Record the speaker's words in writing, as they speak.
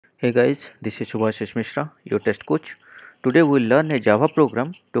Hey guys, this is Subhashish Mishra, your test coach. Today we will learn a Java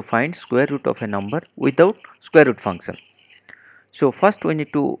program to find square root of a number without square root function. So first we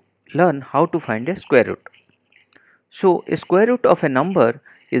need to learn how to find a square root. So a square root of a number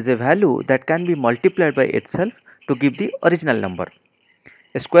is a value that can be multiplied by itself to give the original number.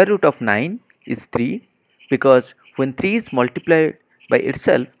 A square root of 9 is 3 because when 3 is multiplied by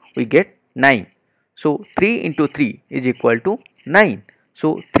itself we get 9. So 3 into 3 is equal to 9.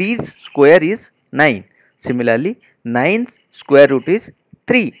 So 3's square is 9. Similarly 9's square root is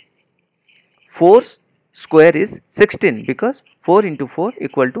 3. 4's square is 16 because 4 into 4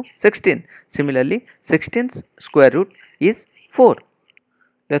 equal to 16. Similarly 16's square root is 4.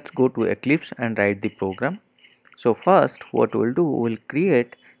 Let's go to Eclipse and write the program. So first what we'll do, we'll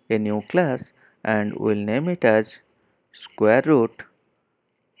create a new class and we'll name it as square root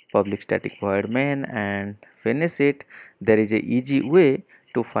public static void main and finish it. There is a easy way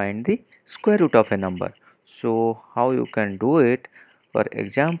to find the square root of a number. So how you can do it? For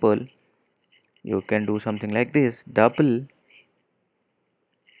example, you can do something like this: double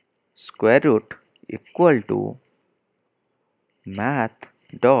square root equal to math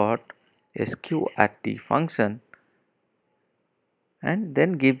dot sqrt function and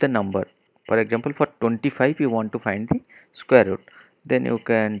then give the number. For example, for 25 you want to find the square root, then you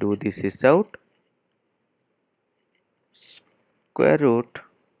can do this is out square root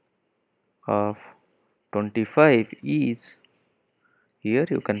of 25 is, here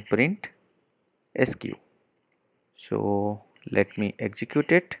you can print sq. So let me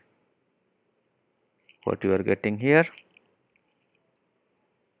execute it. What you are getting here,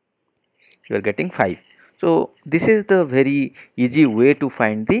 you are getting 5. So this is the very easy way to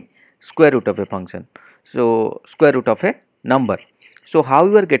find the square root of a function, so square root of a number. So how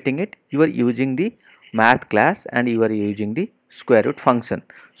you are getting it? You are using the math class and you are using the square root function.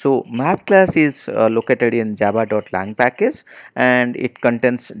 So math class is located in java.lang package and it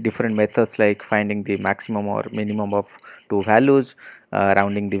contains different methods like finding the maximum or minimum of two values,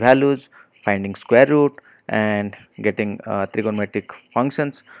 rounding the values, finding square root and getting trigonometric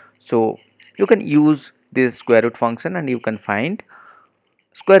functions. So you can use this square root function and you can find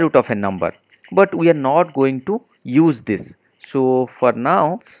square root of a number, but we are not going to use this. So for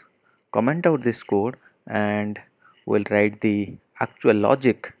now, comment out this code and we'll write the actual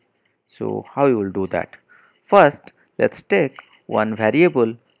logic. So how you will do that? First let's take one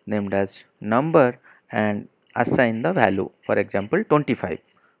variable named as number and assign the value, for example 25.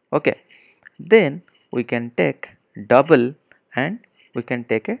 Okay, then we can take double and we can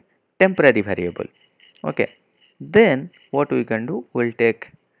take a temporary variable. Okay, then what we can do, we'll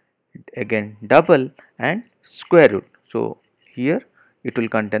take again double and square root. So here it will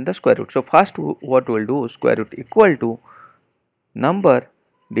contain the square root. So first what we'll do, square root equal to number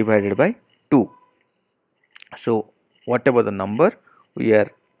divided by 2. So whatever the number, we are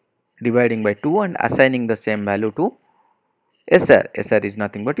dividing by 2 and assigning the same value to SR. SR is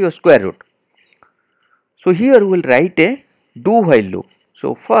nothing but your square root. So here we will write a do while loop.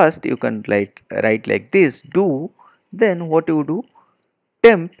 So first you can write like this: do, then what you do,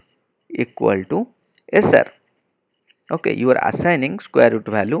 temp equal to SR. Okay, you are assigning square root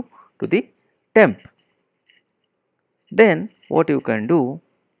value to the temp. Then what you can do,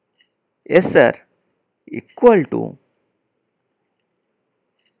 SR equal to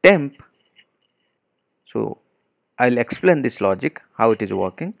temp. So I'll explain this logic how it is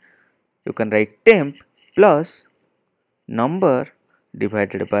working. You can write temp plus number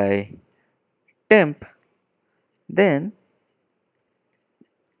divided by temp, then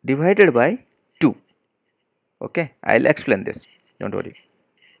divided by 2. Okay, I'll explain this, don't worry.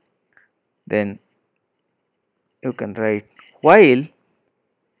 Then you can write while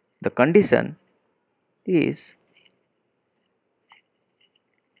the condition is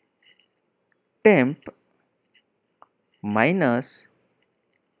temp minus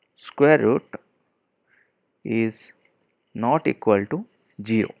square root is not equal to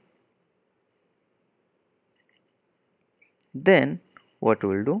 0. Then what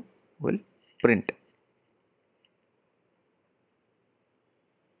we'll do, we'll print.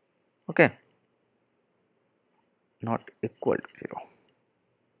 Okay, not equal to 0.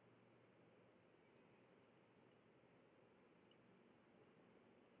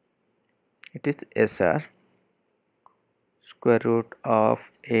 It is SR square root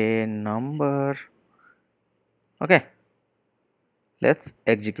of a number. Okay, let's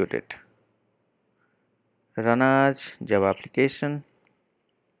execute it. Run as Java application.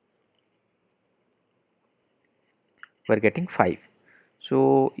 We're getting 5.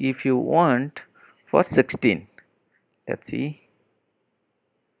 So if you want for 16, let's see,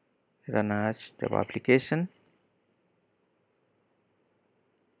 run as Java application.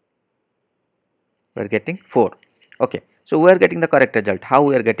 We are getting 4. Okay, so we are getting the correct result. How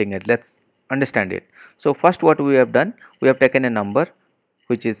we are getting it? Let's understand it. So first what we have done, we have taken a number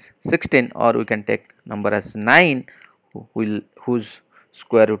which is 16, or we can take number as 9 whose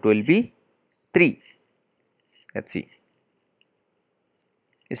square root will be 3. Let's see,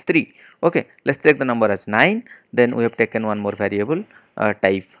 is 3. Okay, let's take the number as 9. Then we have taken one more variable,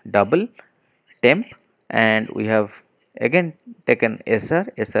 type double temp, and we have again taken sr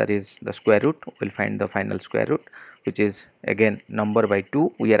is the square root. We'll find the final square root, which is again number by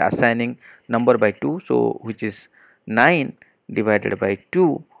 2. We are assigning number by 2, so which is 9 divided by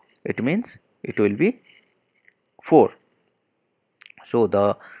 2, it means it will be 4. So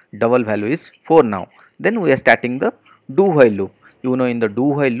the double value is 4 now. Then we are starting the do while loop. You know, in the do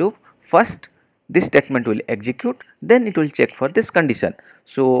while loop, first this statement will execute, then it will check for this condition.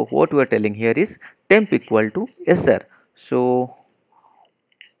 So what we are telling here is temp equal to sr. So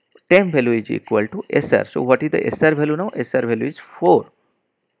temp value is equal to sr. So what is the sr value now? Sr value is 4.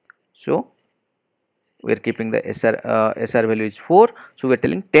 So we are keeping the sr value is 4. So we are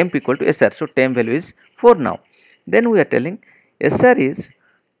telling temp equal to sr. So temp value is 4 now. Then we are telling sr is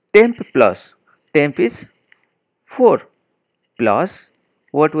temp plus temp is 4 plus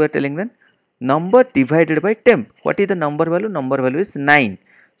what we are telling then, number divided by temp. What is the number value? Number value is 9.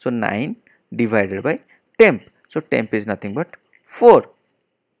 So 9 divided by temp. So temp is nothing but 4.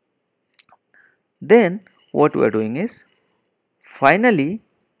 Then what we are doing is finally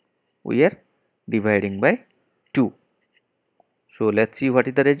we are dividing by 2. So let's see what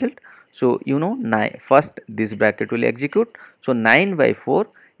is the result. So you know, 9, first this bracket will execute. So 9 by 4,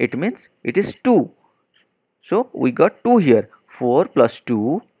 it means it is 2. So we got 2 here, 4 plus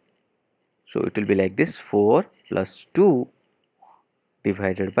 2. So it will be like this, 4 plus 2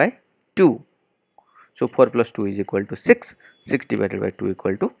 divided by 2. So 4 plus 2 is equal to 6. 6 divided by 2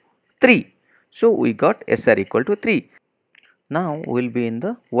 equal to 3. So we got SR equal to 3. Now we will be in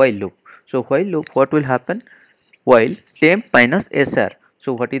the while loop. So while loop, what will happen? While temp minus SR.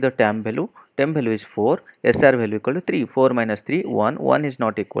 So what is the temp value? Temp value is 4, SR value equal to 3. 4 minus 3, 1. 1 is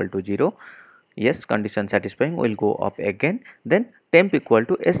not equal to 0. Yes, condition satisfying. We will go up again. Then temp equal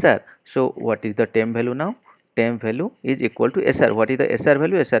to SR. So what is the temp value now? Temp value is equal to SR. What is the SR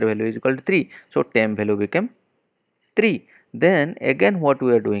value? SR value is equal to 3. So temp value became 3. Then again what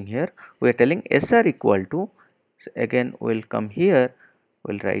we are doing here? We are telling SR equal to, so again we will come here,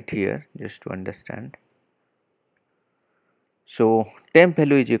 we will write here just to understand. So temp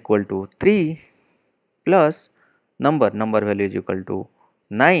value is equal to 3 plus number value is equal to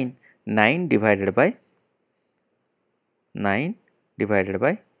 9. 9 divided by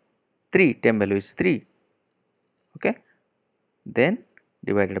 3. Temp value is 3. Okay. Then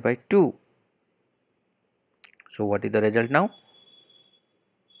divided by 2. So what is the result now?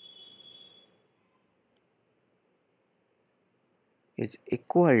 Is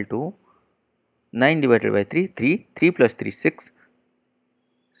equal to 9 divided by 3. 3 plus 3, 6.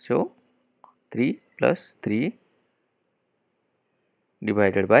 So 3 plus 3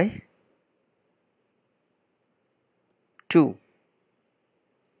 divided by 2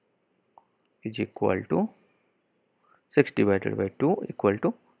 is equal to 6 divided by 2 equal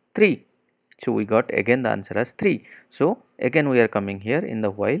to 3. So we got again the answer as 3. So again we are coming here in the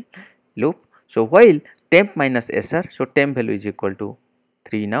while loop. So while temp minus SR, so temp value is equal to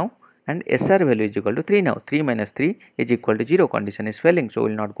 3 now, and SR value is equal to 3 now. 3 minus 3 is equal to 0. Condition is failing, so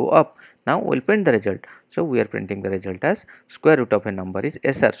will not go up. Now we will print the result. So we are printing the result as square root of a number is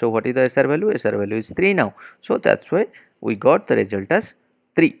SR. So what is the SR value? SR value is 3 now. So that's why we got the result as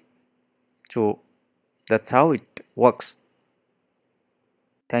 3. So that's how it works.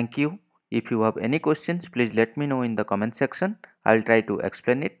 Thank you. If you have any questions, please let me know in the comment section. I will try to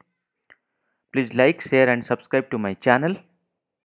explain it. Please like, share and subscribe to my channel.